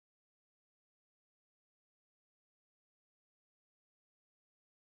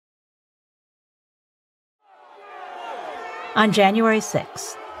On January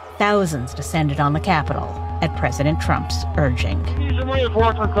 6th, thousands descended on the Capitol at President Trump's urging. Need some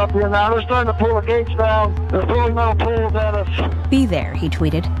reinforcements up here now. They're starting to pull the gates down. They're throwing metal poles at us. Be there, he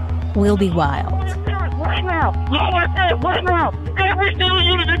tweeted. We'll be wild. What now? What now? Every single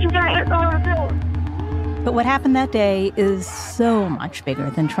unit that you got hit on the building. But what happened that day is so much bigger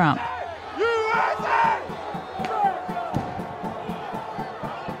than Trump.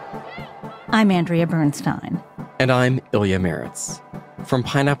 I'm Andrea Bernstein. And I'm Ilya Marritz. From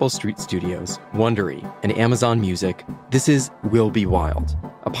Pineapple Street Studios, Wondery, and Amazon Music, this is Will Be Wild,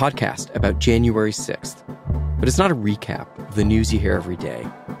 a podcast about January 6th. But it's not a recap of the news you hear every day.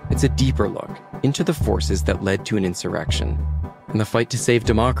 It's a deeper look into the forces that led to an insurrection and the fight to save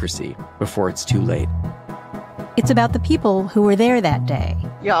democracy before it's too late. It's about the people who were there that day.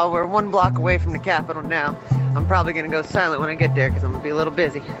 Y'all, we're 1 block away from the Capitol now. I'm probably going to go silent when I get there because I'm going to be a little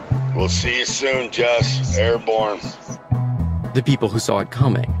busy. We'll see you soon, Jess. Airborne. The people who saw it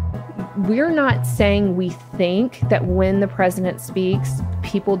coming. We're not saying we think that when the president speaks,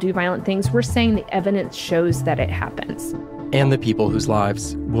 people do violent things. We're saying the evidence shows that it happens. And the people whose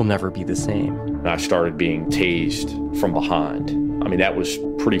lives will never be the same. I started being tased from behind. I mean, that was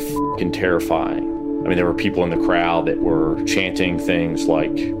pretty fucking terrifying. I mean, there were people in the crowd that were chanting things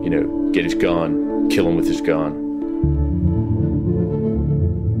like, get his gun, kill him with his gun.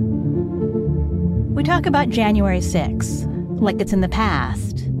 We talk about January 6th, like it's in the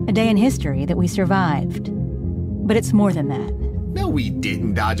past, a day in history that we survived. But it's more than that. No, we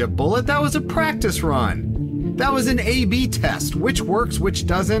didn't dodge a bullet. That was a practice run. That was an A/B test. Which works, which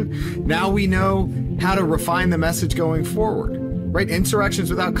doesn't. Now we know how to refine the message going forward. Right? Insurrections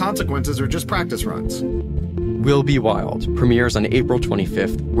without consequences are just practice runs. Will Be Wild premieres on April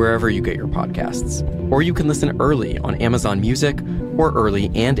 25th, wherever you get your podcasts. Or you can listen early on Amazon Music, or early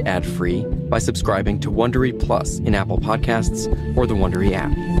and ad-free by subscribing to Wondery Plus in Apple Podcasts or the Wondery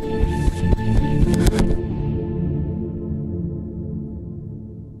app.